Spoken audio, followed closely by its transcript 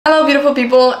beautiful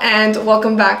people, and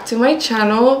welcome back to my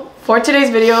channel. For today's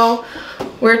video,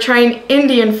 we're trying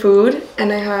Indian food,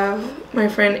 and I have my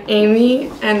friend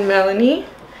Amy and Melanie,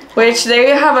 which they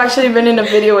have actually been in a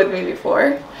video with me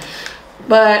before.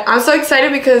 But I'm so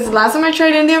excited because last time I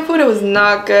tried Indian food, it was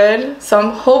not good. So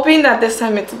I'm hoping that this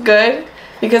time it's good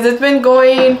because it's been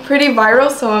going pretty viral.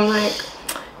 So I'm like,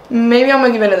 maybe I'm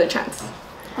gonna give it another chance.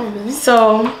 Oh, really?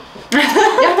 So,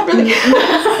 yeah, really.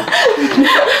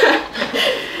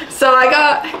 So I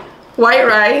got white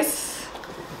rice.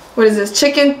 What is this?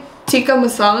 Chicken tikka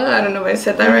masala. I don't know if I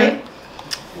said that right.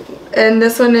 And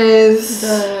this one is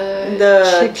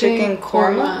the chicken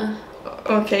korma.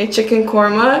 Okay, chicken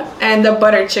korma and the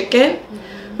butter chicken.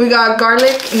 We got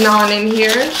garlic naan in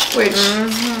here, which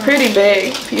pretty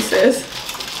big pieces.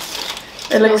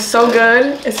 It looks so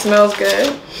good. It smells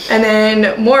good. And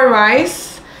then more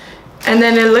rice. And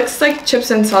then it looks like chips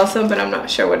and salsa, but I'm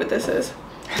not sure what this is.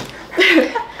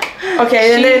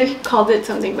 Okay, and then called it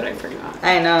something, but I forgot.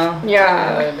 I know. Yeah. I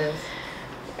know what it is.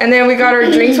 And then we got our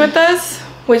drinks with us,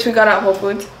 which we got at Whole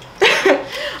Foods.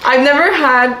 I've never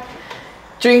had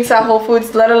drinks at Whole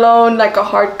Foods, let alone like a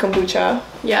hard kombucha.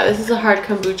 Yeah, this is a hard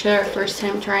kombucha. Our first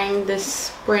time trying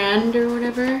this brand or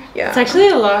whatever. Yeah. It's actually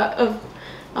a lot of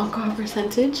alcohol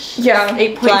percentage. Yeah.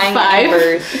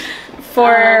 8.5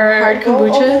 for hard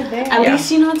kombucha. At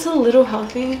least you know it's a little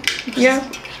healthy. Yeah.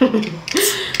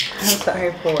 I'm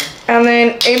sorry for. And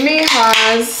then Amy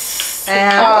has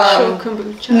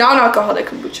kombucha. Non-alcoholic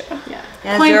kombucha. Yeah.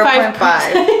 0.5.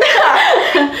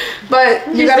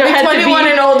 But you gotta be 21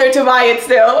 and older to buy it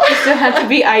still. You still have to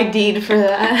be ID'd for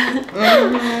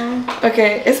that.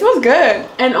 Okay, it smells good.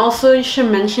 And also you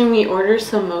should mention we ordered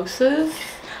samosas.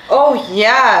 Oh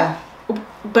yeah.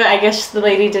 But I guess the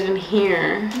lady didn't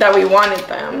hear That we wanted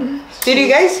them. Did you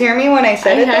guys hear me when I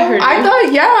said it? I Though? heard you. I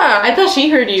thought, yeah. I thought she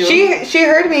heard you. She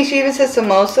heard me. She even said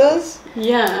samosas.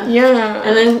 Yeah. Yeah.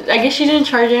 And then I guess she didn't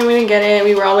charge it and we didn't get it.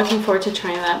 We were all looking forward to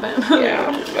trying that, but Yeah,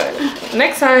 but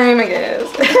next time, I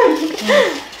guess.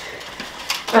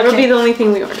 That'll be the only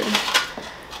thing we ordered.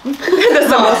 The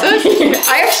samosas?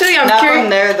 I'm Not curious. from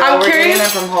there though. I'm We're curious. getting it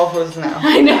from Whole Foods now.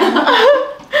 I know.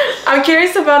 I'm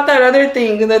curious about that other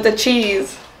thing, the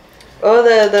cheese. Oh,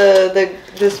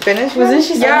 the spinach. Wasn't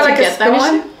she Yeah, saying like to a get that spinach.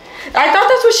 one? I thought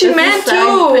that's what she This meant is too.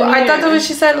 side I thought that's paneer. what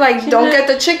she said. Like, don't get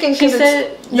the chicken She because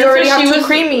said you already have too was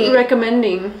creamy.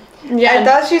 recommending. I Yeah.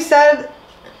 thought she said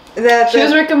that. She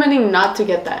was recommending not to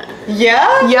get that.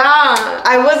 Yeah. Yeah.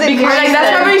 I wasn't. Because hearing like,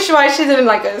 that's that. probably why she didn't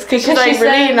like us. Because she's like, she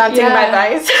really said- not taking my yeah.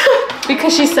 advice.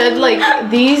 Because she said like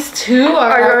these two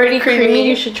are already creamy. creamy.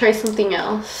 You should try something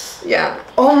else. Yeah.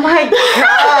 Oh my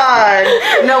god.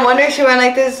 No wonder she went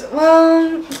like this.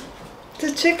 Well,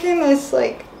 the chicken is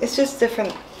like, it's just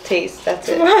different taste. That's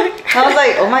it. I was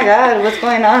like, oh my god, what's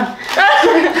going on?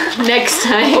 Next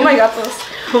time. Oh my god.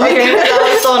 Okay, because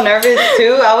I was so nervous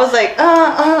too. I was like,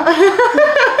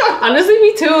 Honestly,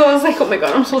 me too. I was like, oh my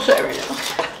god, I'm so shy right now.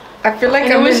 I feel like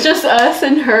And it was just us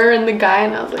and her and the guy,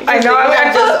 and I was like, I know. I I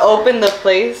just felt, opened the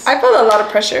place. I felt a lot of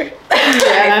pressure.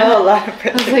 I felt a lot of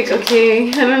pressure. I was like, okay,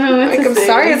 I don't know what Like, to I'm say.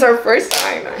 sorry, it's our first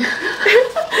time.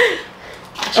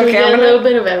 Should we get a little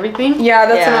bit of everything? Yeah,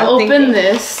 that's Yeah. what I'm Open thinking.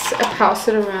 this, pass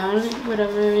it around,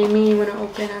 whatever Amy you want to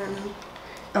open, I don't know.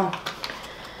 Oh.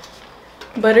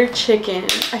 Butter chicken.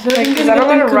 I feel like Like, I'm is gonna that a get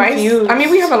lot them of rice? confused. I mean,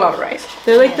 we have a lot of rice.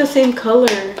 They're like the same color.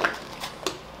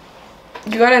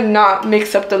 You gotta not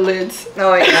mix up the lids.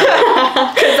 No, yeah.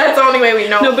 Because that's the only way we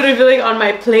know. No, but I feel like on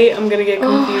my plate, I'm gonna get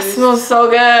Oh, it confused. smells so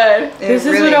good. This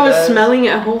is what I was smelling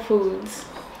at Whole Foods.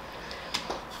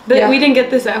 But Yeah. we didn't get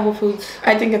this at Whole Foods.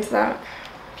 I think it's that.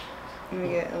 Let me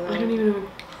get a I little. don't even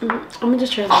know. I'm gonna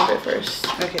just try a little bit first.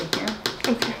 Okay, here.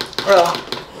 Okay. Oh,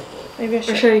 Maybe I Or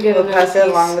should. should I get we'll another pass it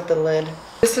piece? along with the lid.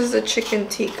 This is the chicken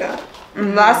tikka.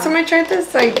 Last time I tried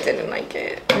this, I didn't like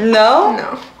it. No?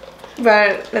 No.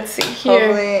 But let's see. Here.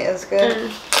 Hopefully it's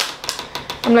good.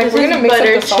 I'm like, This we're is gonna mix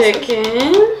butter up the sausage.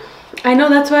 chicken. I know,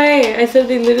 that's why I said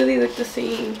they literally look the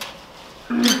same.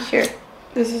 Here.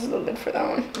 This is the lid for that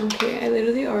one. Okay, I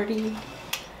literally already.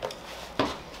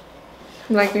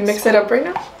 I'm like, we mix it up right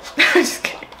now? I'm just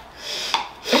kidding.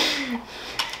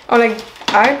 I'm like,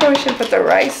 I probably should put the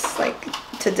rice, like,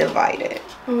 to divide it.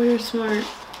 Oh, you're smart.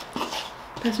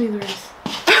 Pass me the rice.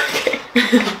 Okay.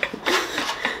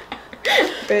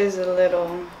 There's a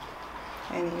little.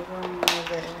 I need one more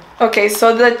there. Okay,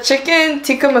 so the chicken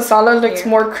tikka masala looks Here.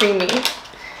 more creamy.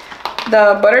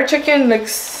 The butter chicken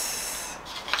looks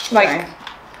like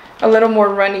a little more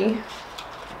runny.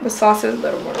 The sauce is a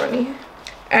little more runny.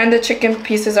 And the chicken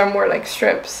pieces are more like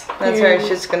strips. That's where it's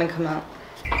just gonna come out.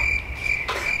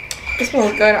 It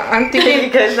smells good. I'm thinking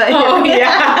Because I Oh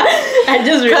yeah, I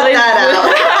just cut realized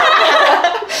that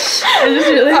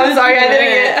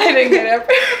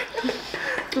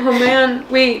Oh man,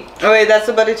 wait. Oh wait, that's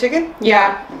the butter chicken?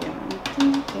 Yeah.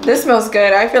 This smells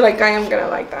good. I feel like I am gonna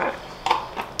like that.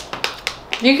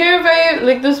 Do you care if I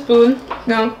lick the spoon?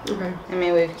 No. Okay. I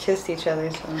mean, we've kissed each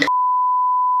other, so.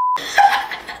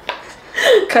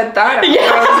 Cut that out.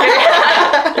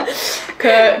 Yeah.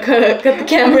 cut the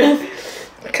camera.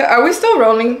 Are we still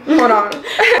rolling? Hold on.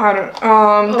 I don't.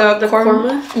 The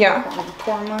korma. Yeah.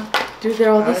 Korma. Dude,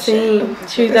 they're all the same.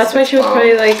 Shit. That's why she was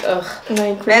probably like, ugh.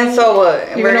 Like, And so what?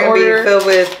 You're We're gonna gonna be order filled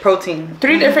with protein.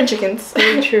 3 different chickens.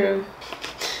 Very true.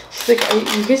 She's like,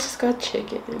 you guys just got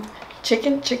chicken.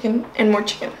 Chicken, and more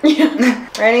chicken. Yeah.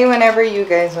 Ready whenever you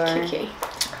guys are. Okay.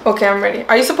 Okay, I'm ready.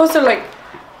 Are you supposed to like?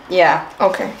 Yeah.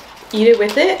 Okay. Eat it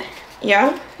with it?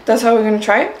 Yeah. That's how we're gonna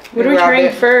try it. What are we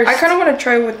trying first? I kind of want to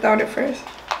try without it first.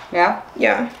 Yeah?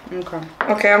 Yeah. Okay.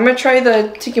 Okay, I'm gonna try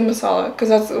the tikka masala because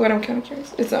that's what I'm kind of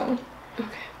curious. It's that one. Okay.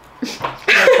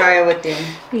 I'll try it with you.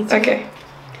 Me too. Okay.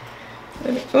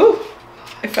 Ooh,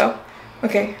 it fell.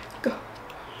 Okay, go.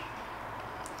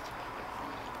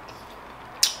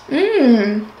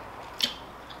 Mmm.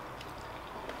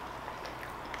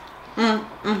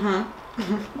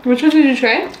 Which one did you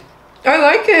try? I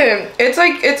like it. It's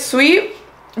like, it's sweet,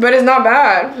 but it's not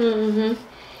bad. Mm-hmm.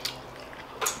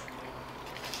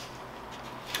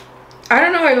 I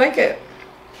don't know, I like it.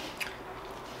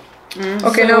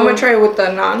 Okay, So- now I'm gonna try it with the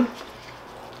naan.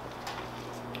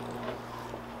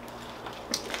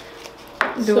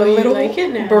 Do So a you little like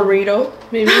it now? burrito.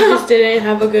 Maybe you just didn't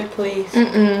have a good place.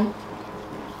 Mm-mm.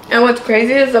 And what's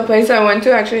crazy is the place I went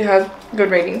to actually has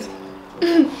good ratings.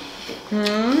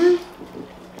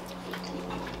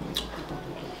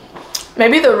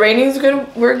 Maybe the ratings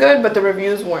were good, but the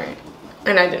reviews weren't.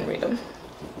 And I didn't read them.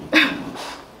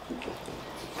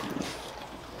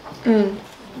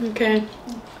 Okay.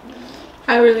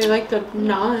 I really like the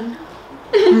naan.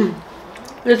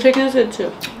 The chicken is good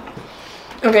too.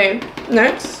 Okay,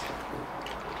 next.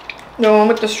 The one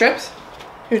with the strips.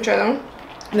 You try that one?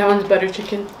 That one's butter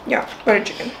chicken. Yeah, butter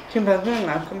chicken. Can you pass me a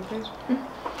napkin, please?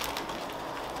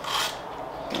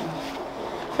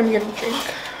 Let me get a drink.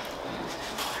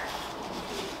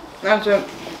 That's it.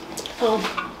 Oh.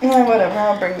 Yeah, whatever,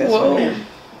 I'll bring this Whoa. one here.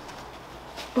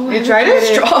 Oh, You tried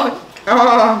it? Strong.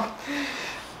 Oh.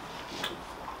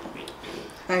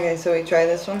 Okay, so we try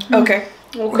this one? Okay.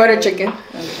 Butter chicken.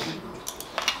 Okay.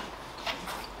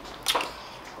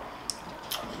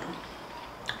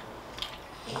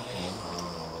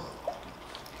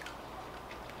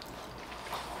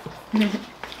 I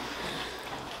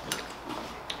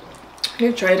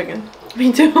need to try it again.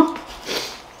 Me too.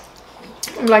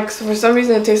 Like, for some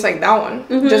reason it tastes like that one.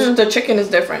 Just the chicken is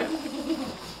different.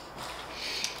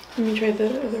 Let me try the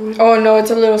other one. Oh no,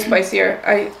 it's a little spicier.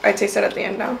 I taste it at the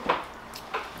end now.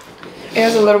 It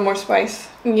has a little more spice.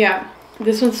 Yeah.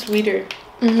 This one's sweeter.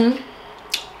 Mm-hmm.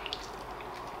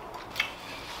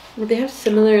 But they have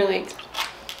similar, like...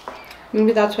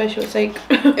 Maybe that's why she was like...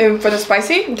 For the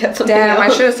spicy? Get something Damn, I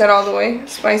else. should have said all the way.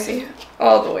 Spicy.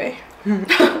 All the way.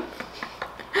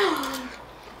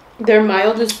 Their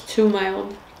mild is too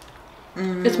mild.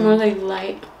 It's more like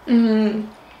light. Mm-hmm.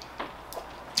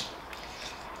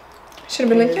 Should have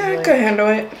been It like, is yeah, I light. could handle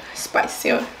it.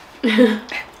 Spicy.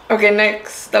 Okay,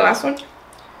 next. The last one?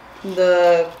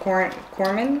 The corn?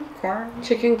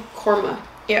 Chicken korma.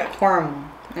 Yeah. Corn.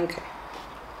 Okay.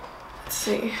 Let's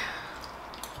see.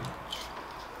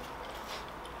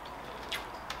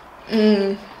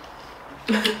 I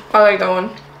like that one.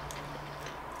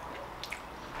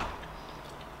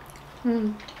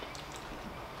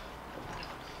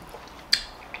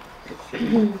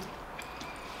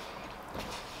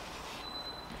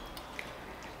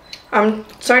 I'm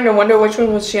starting to wonder which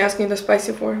one was she asking the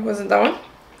spicy for. Was it that one?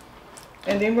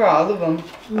 I think for all of them.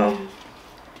 Oh.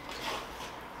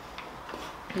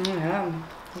 Oh, yeah.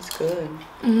 It's good.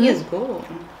 He is good.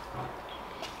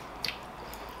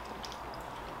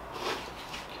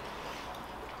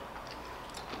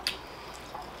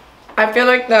 I feel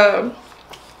like the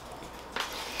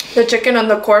chicken on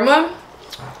the korma,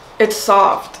 it's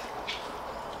soft.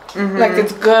 Like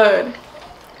it's good.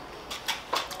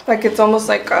 Like it's almost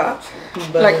like a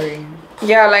Buttery.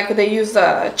 yeah, like they use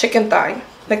the chicken thigh.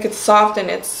 Like it's soft and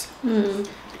it's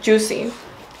juicy.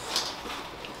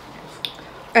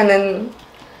 And then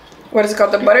what is it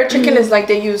called? The butter chicken is like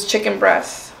they use chicken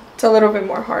breast. It's a little bit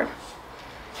more hard.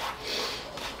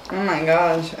 Oh my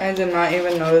gosh, I did not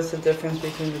even notice the difference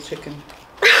between the chicken.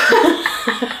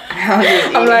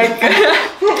 I'm like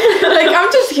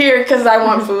I'm just here because I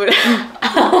want food.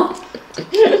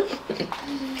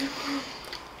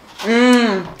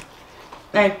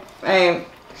 I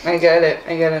get it.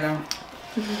 I get it now.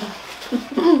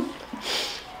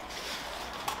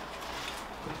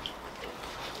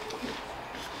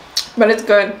 but it's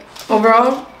good.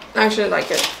 Overall, I actually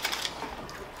like it.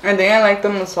 I think I like the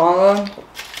masala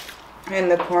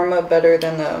and the korma better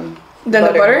than the The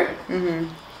butter? Mm-hmm.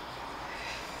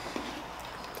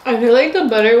 I feel like the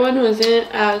butter one wasn't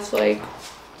as like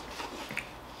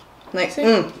Like,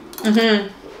 mm-hmm.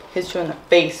 hits you in the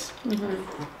face.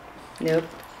 Mm-hmm. Yep.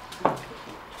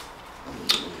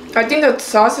 I think the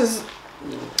sauce is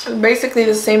basically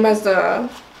the same as the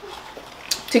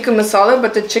tikka masala,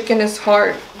 but the chicken is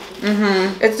hard.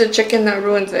 Mm-hmm. It's the chicken that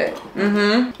ruins it.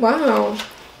 Mm-hmm. Wow.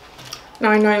 Now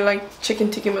I know I like chicken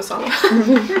tikka masala.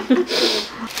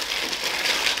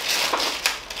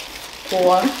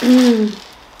 What?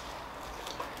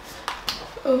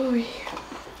 Oh, yeah.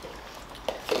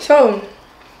 So,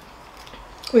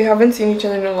 we haven't seen each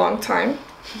other in a long time.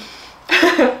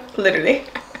 Literally.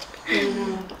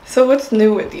 So what's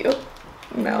new with you,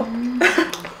 Mel?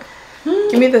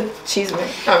 Give me the cheese wing.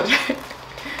 Oh,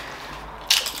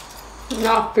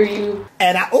 Not for you.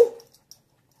 And I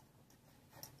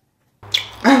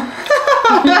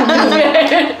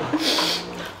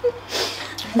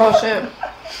oh shit.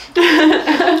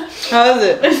 How is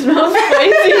it? It smells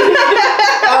spicy.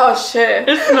 Oh shit.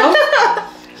 It smells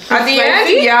At the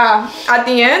end, yeah. At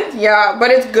the end, yeah.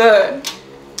 But it's good.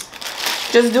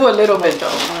 Just do a little bit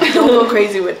though. Don't go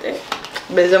crazy with it.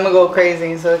 Bitch, I'm gonna go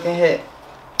crazy so it can hit.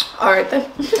 Alright then.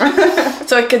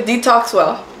 So it can detox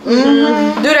well.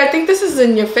 Mm-hmm. Dude, I think this is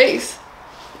in your face.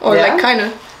 Or Yeah? like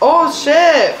kinda. Oh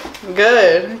shit!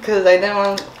 Good, because I didn't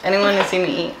want anyone to see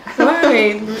me eat.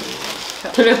 Right.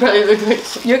 It probably looks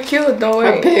like You're cute, don't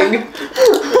worry. a pig.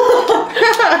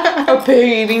 A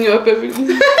pig eating up everything.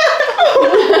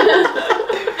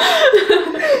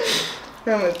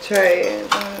 I'm gonna try it.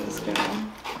 I'm just gonna...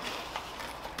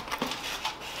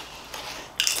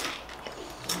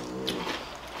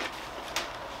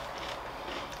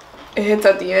 It hits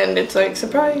at the end. It's like,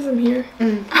 surprise, I'm here.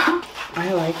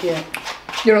 I like it.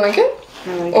 You don't like it?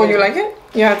 I like Oh, it. you like it?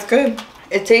 Yeah, it's good.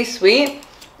 It tastes sweet,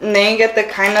 and then you get the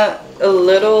kind of a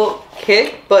little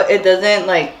kick, but it doesn't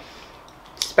like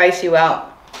spice you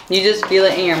out. You just feel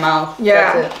it in your mouth.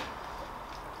 Yeah. That's it.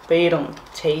 But you don't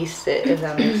taste it, if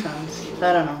that makes sense.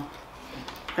 I don't know.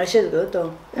 That shit's good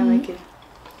though. I like it.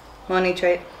 Wanna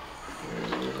try it?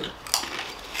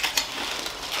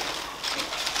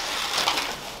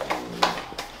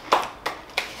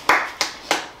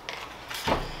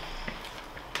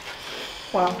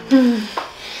 Wow.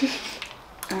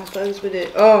 I thought it was with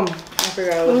it. Oh, I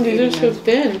forgot I was Oh, these are eating so them.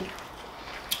 thin.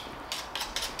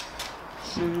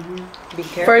 Be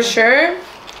careful. For sure,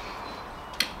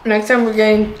 next time we're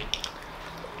getting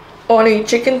only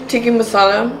chicken tikka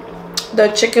masala, the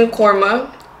chicken korma,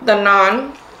 the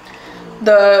naan,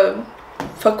 the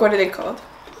fuck, what are they called?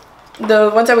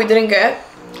 The ones that we didn't get,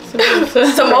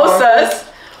 samosas,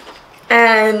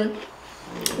 and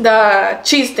the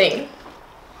cheese thing.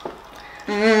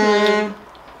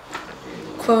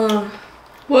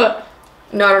 What?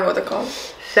 No, I don't know what they're called.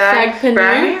 Sag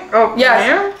paneer? Oh,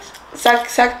 Yes.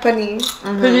 Saag paneer.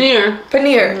 Paneer.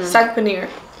 Paneer. Saag paneer.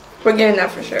 We're getting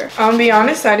that for sure. I'll be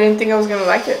honest, I didn't think I was gonna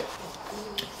like it.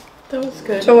 That was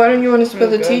good. So why don't you want to spill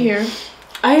the Good. tea here?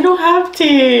 I don't have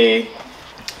tea.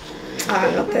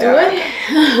 No te Do hagas.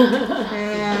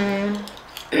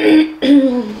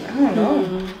 I don't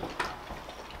know.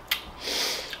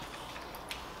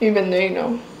 Even they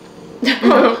know.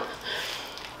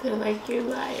 They're like, you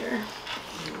liar.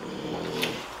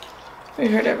 We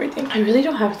heard everything. I really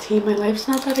don't have tea. My life's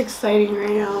not that exciting right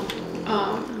now.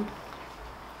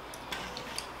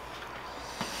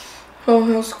 Oh,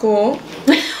 how's school?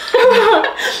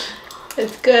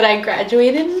 It's good. I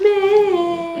graduated in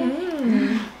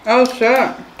May. Oh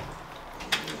shit.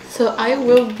 So I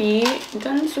will be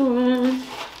done soon.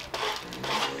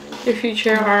 The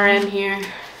future RN here.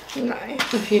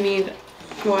 Nice. If you need,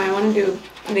 well, I want to do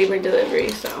labor and delivery,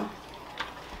 so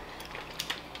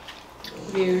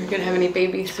if you're gonna have any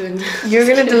babies soon. You're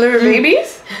gonna deliver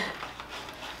babies?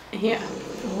 Yeah.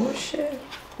 Oh shit.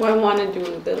 Well, I want to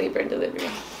do the labor and delivery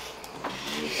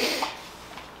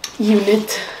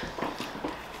unit.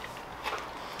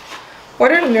 What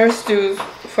do nurse do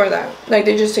for that? Like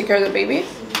they just take care of the babies?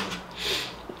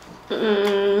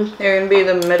 You're gonna be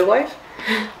the midwife?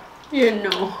 You're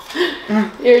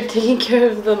You're taking care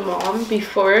of the mom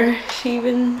before she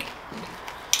even.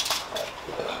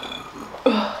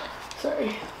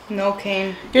 Sorry. No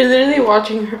cane. You're literally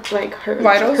watching her, like her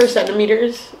Vitals? her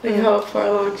centimeters, like how far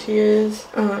along she is,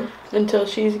 Uh-huh. until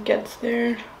she gets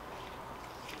there.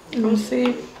 We'll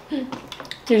see.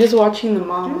 You're just watching the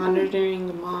mom, monitoring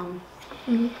the mom,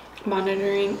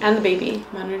 monitoring and the baby,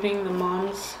 monitoring the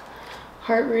mom's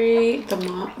heart rate,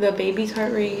 the baby's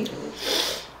heart rate,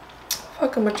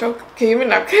 Fuck, I'm a joke. Can you even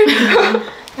napkin?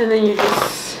 And then you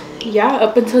just, yeah,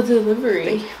 up until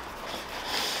delivery.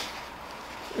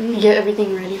 You get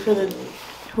everything ready for the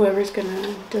whoever's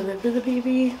gonna deliver the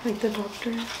baby, like the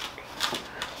doctor.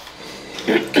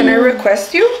 Can I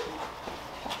request you?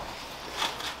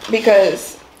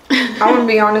 Because I'm gonna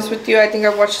be honest with you, I think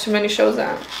I've watched too many shows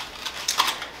that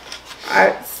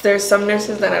there's some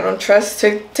nurses that I don't trust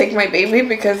to take my baby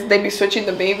because they be switching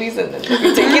the babies and then they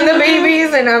be taking the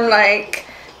babies, and I'm like,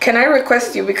 can I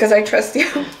request you because I trust you?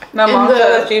 My mom said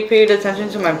that she paid attention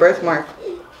to my birthmark.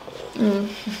 When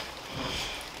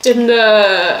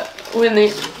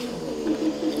they,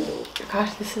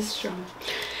 gosh, this is strong.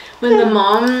 When the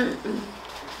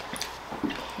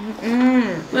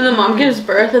mom gives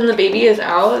birth and the baby is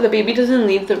out, the baby doesn't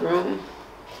leave the room.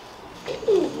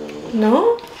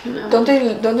 No? No. Don't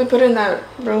they put it in that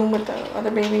room with the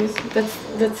other babies?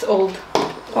 That's old.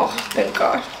 Oh, thank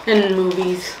God. And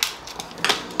movies.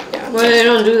 Yeah. Well, they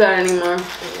don't do that anymore.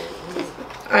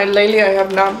 Lately I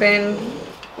have not been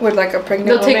with like a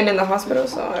pregnant woman in the hospital,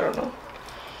 so I don't know.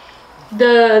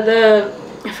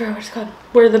 I forgot what it's called.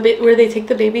 Where they take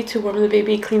the baby to warm the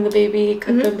baby, clean the baby,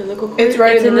 cut the umbilical cord. It's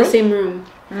right in the same room.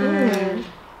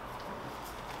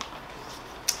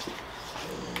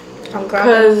 I'm glad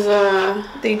because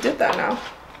they did that now.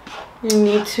 You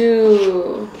need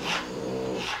to.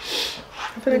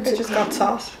 I feel like I just got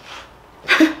sauce.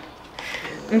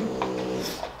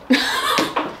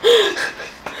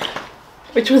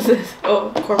 Which was this?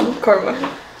 Oh, korma.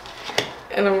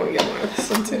 And I'm gonna get more of this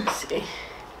one too. Let's see.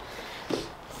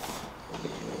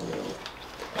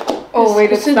 Oh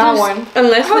wait, it's that one.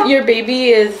 Unless your baby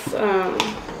is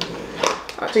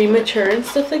premature and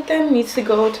stuff like that, needs to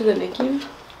go to the NICU.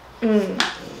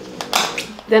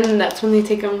 Then that's when they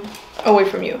take them away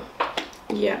from you.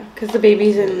 Yeah, because the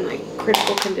baby's in like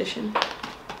critical condition.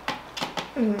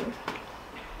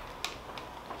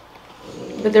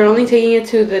 But they're only taking it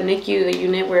to the NICU, the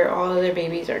unit where all of their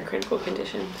babies are in critical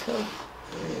condition. So,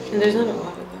 and there's not a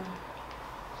lot of them.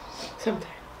 Sometimes.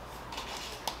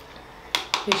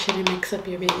 You shouldn't mix up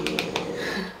your baby.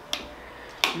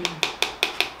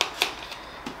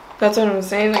 That's what I'm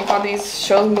saying. Like all these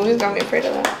shows, movies got me afraid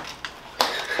of that.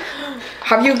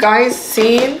 Have you guys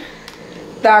seen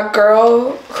that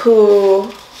girl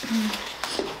who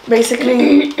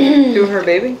basically threw her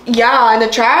baby? Yeah, in the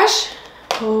trash.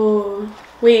 Oh,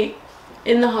 wait,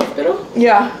 in the hospital?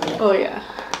 Yeah. Oh yeah.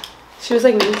 She was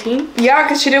like 19. Yeah,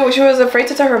 cause she was afraid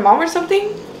to tell her mom or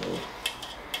something.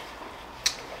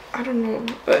 I don't know,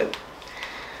 but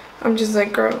I'm just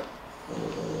like, girl.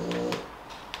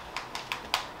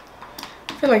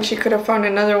 I feel like she could have found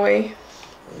another way.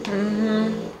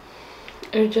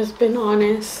 Or just been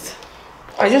honest.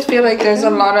 I just feel like there's a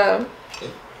lot of.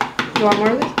 You want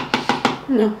more of this?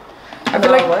 No. I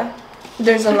feel like what?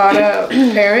 There's a lot of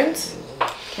parents.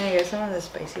 Can I get some of the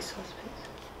spicy sauce,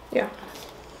 please? Yeah.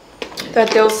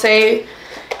 That they'll say,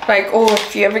 like, oh,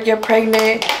 if you ever get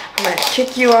pregnant, I'm gonna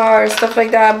kick you out or stuff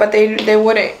like that, but they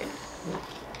wouldn't.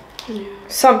 Yeah.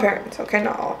 Some parents, okay,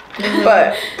 not all,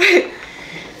 but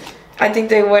I think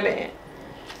they wouldn't,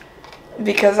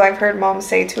 because I've heard moms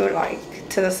say too, like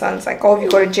to the sons, like, oh, if you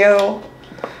go to jail,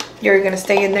 you're gonna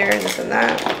stay in there and this and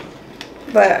that.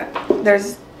 But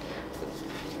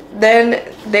then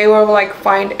they will like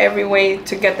find every way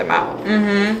to get them out.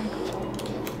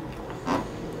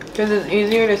 Because it's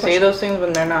easier to say those things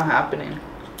when they're not happening.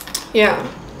 Yeah.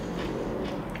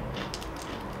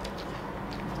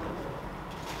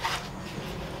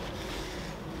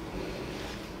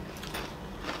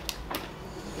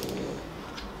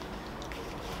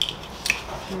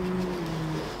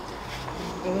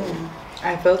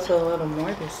 I felt a little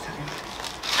more this time.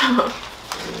 I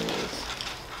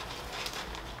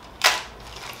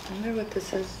wonder what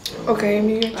this is. Okay,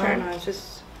 Amy, your Oh turn. no, it's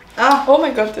just. Oh my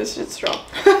god, this shit's strong.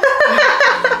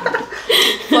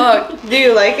 Fuck. Do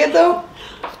you like it though?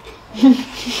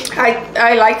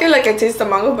 I like it, like I taste the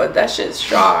mango, but that shit's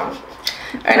strong.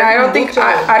 And I don't think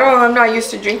I'm not used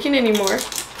to drinking anymore.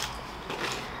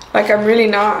 Like I'm really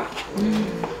not.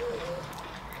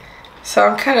 So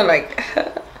I'm kind of like.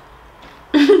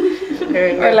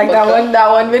 Or like that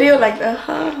one video, like the.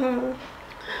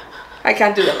 I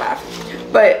can't do the laugh,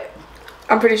 but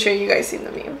I'm pretty sure you guys seen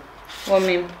the meme. What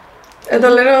meme? That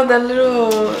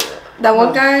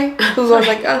one guy who goes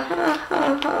like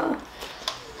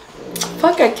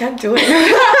Fuck, I can't do it.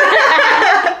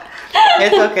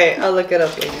 It's okay, I'll look it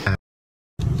up later.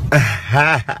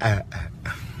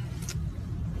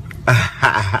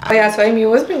 Oh yeah, so Amy,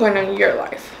 what's been going on in your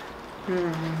life?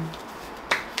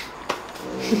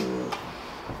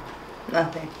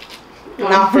 Nothing.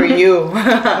 Not for you.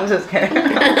 I'm just kidding.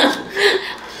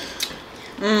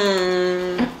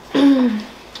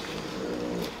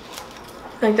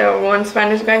 Like that one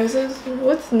Spanish guy who says,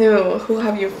 "What's new? Who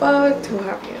have you fucked? Who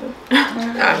have you?"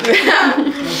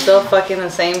 I'm still fucking the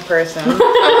same person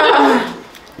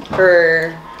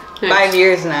for 5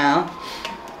 years now.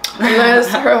 Unless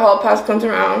her hall pass comes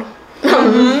around.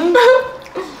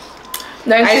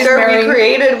 Then I she's sure marrying.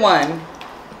 recreated one.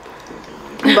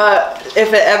 But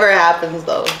if it ever happens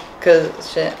though, cause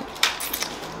shit.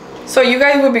 So you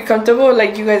guys would be comfortable,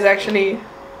 like you guys actually,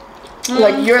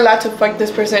 like you're allowed to fuck this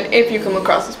person if you come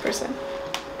across this person,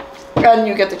 and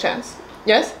you get the chance.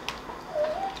 Yes.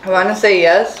 I want to say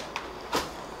yes,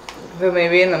 but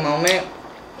maybe in the moment,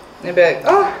 they'd be like,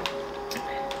 oh.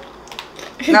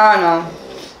 No,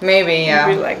 maybe yeah.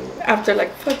 You'd be like after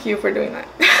like fuck you for doing that.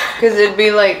 Cause it'd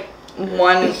be like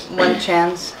one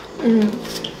chance.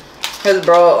 Cause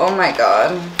bro, oh my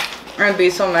god, I'd be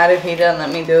so mad if he didn't let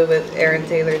me do it with Aaron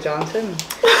Taylor Johnson.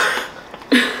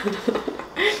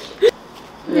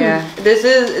 Yeah, this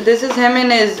is him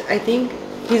and his. I think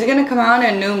he's gonna come out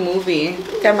in a new movie.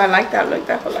 Yeah, I like that look.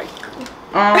 That whole like.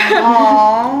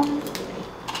 Aww.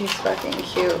 He's fucking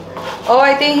cute. Oh,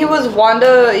 I think he was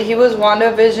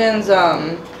WandaVision's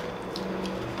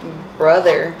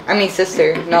brother. I mean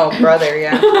sister. No, brother,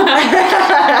 yeah.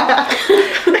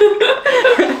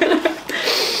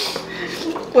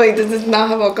 Wait, does this not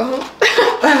have alcohol?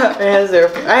 It has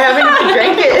their. I haven't even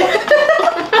drank it.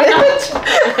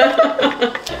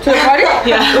 To the party?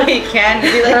 Yeah, we can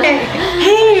be like,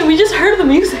 Hey, we just heard the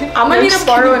music. I'm gonna need to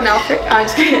borrow an outfit. I'm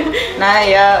just kidding. Nah,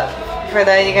 yeah. For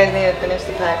that, you guys need to finish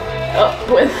the pack.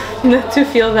 To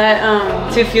feel that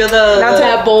To feel the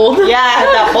that bold. Yeah,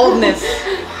 that boldness.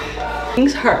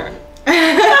 Things hurt.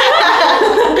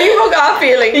 People got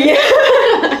feelings. Yeah.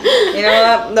 You know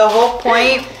what? The whole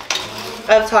point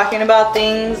of talking about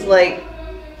things like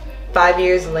 5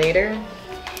 years later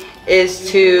is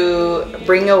to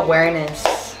bring awareness.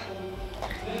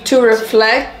 To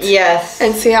reflect. Yes.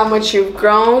 And see how much you've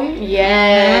grown.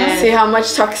 Yes. See how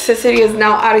much toxicity is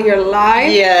now out of your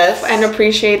life. Yes. And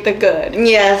appreciate the good.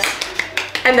 Yes.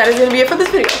 And that is gonna be it for this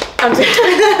video. I'm just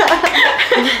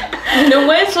You know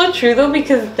what? It's so true though,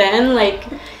 because then like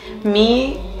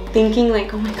me thinking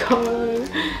like, oh my god,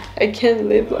 I can't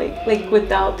live like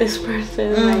without this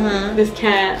person. Like this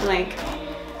can't like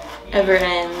ever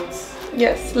ends.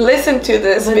 Yes, listen to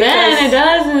this. But then it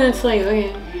does, and it's like,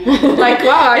 okay. Like,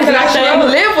 wow, I can actually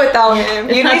live without him.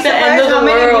 You'd be not the end surprised of the how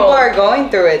many world. people are going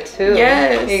through it too.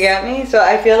 Yes. You get me? So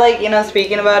I feel like, you know,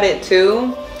 speaking about it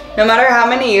too, no matter how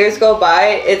many years go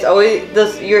by, it's always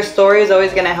your story is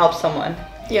always gonna help someone.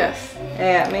 Yes. You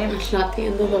get me? It's not the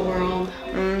end of the world.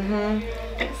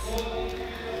 Yes.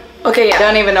 Okay, yeah.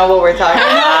 Don't even know what we're talking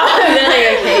about. And then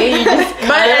like, okay, you just cut.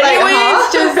 But like,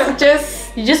 anyways, just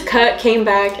You just cut, came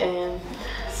back, and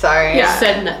Sorry. Yeah.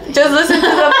 said nothing. just listen to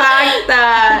the fact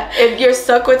that if you're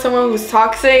stuck with someone who's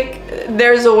toxic,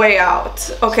 there's a way out.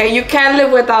 Okay, you can't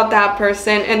live without that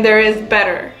person, and there is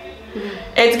better.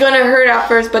 It's gonna hurt at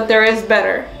first, but there is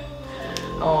better.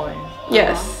 Always.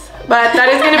 Yes. But that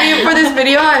is going to be it for this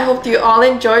video. I hope you all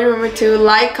enjoyed. Remember to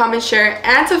like, comment, share,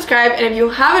 and subscribe. And if you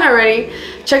haven't already,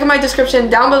 check out my description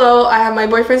down below. I have my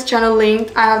boyfriend's channel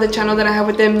linked. I have the channel that I have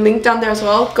with him linked down there as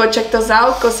well. Go check those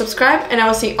out. Go subscribe. And I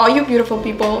will see all you beautiful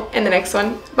people in the next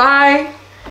one. Bye.